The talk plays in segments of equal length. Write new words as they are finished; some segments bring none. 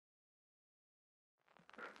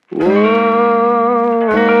Whoa,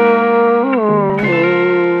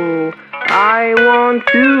 I want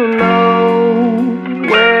to know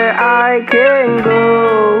where I can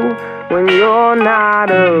go when you're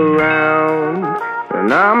not around,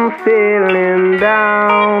 and I'm feeling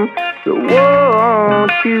down. So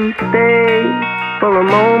won't you stay for a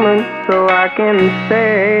moment so I can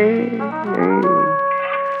say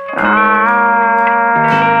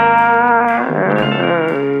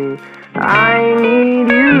I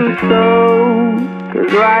need you so,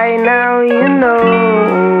 'cause right now you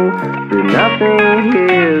know that nothing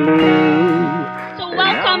heals me. So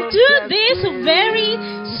welcome to this very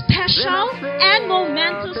special and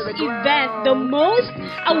momentous event, the most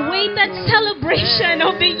awaited celebration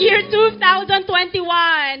of the year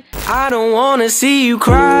 2021. I don't wanna see you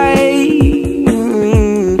cry.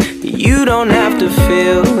 You don't have to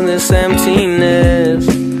feel this emptiness.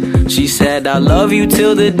 She said I love you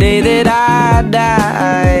till the day that I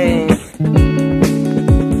die.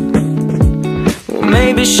 Well,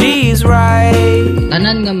 maybe she's right.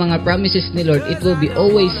 Tanan nga mga promises ni Lord, it will be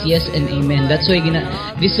always yes and amen. That's why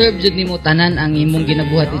deserve jud nimo tanan ang imong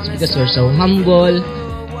ginabuhat. It's because you're so humble.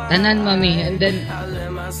 Tanan mami, and then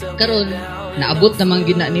karon naabot namang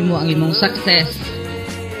gina nimo ang imong success.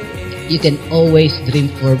 You can always dream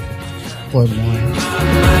for more.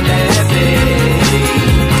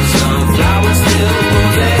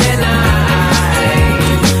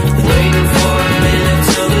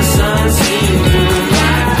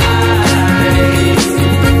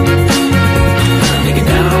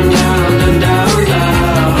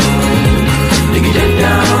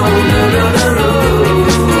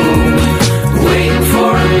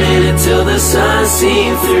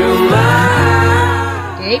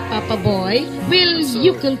 Okay, Papa Boy, will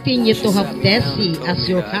you continue to have Tessie as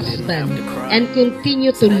your husband and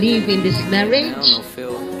continue to live in this marriage?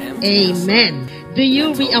 Amen. Do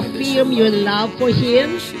you reaffirm your love for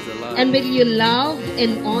him? And will you love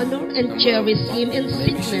and honor and cherish him in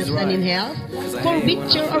sickness and in health, for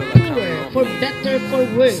richer or poorer, for better, for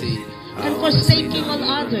worse, and forsaking all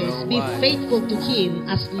others, be faithful to him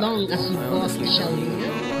as long as you both shall live?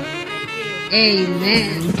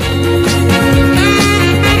 Amen.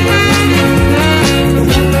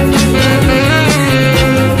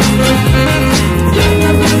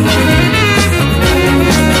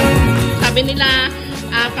 Sabi nila,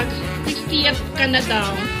 pag 60th ka na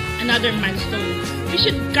daw, another milestone. You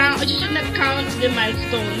should not count the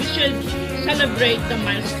milestone. You should celebrate the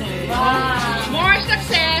milestone. Wow. More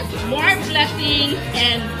success, more blessings,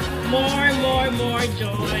 and more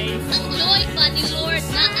joy. Ang joy pa ni Lord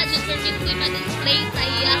na adjust permit ni ma-display sa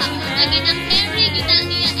iya. Naging ang carry gina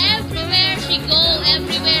niya everywhere she go,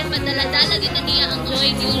 everywhere. Madala-dala gina niya ang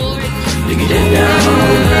joy ni Lord.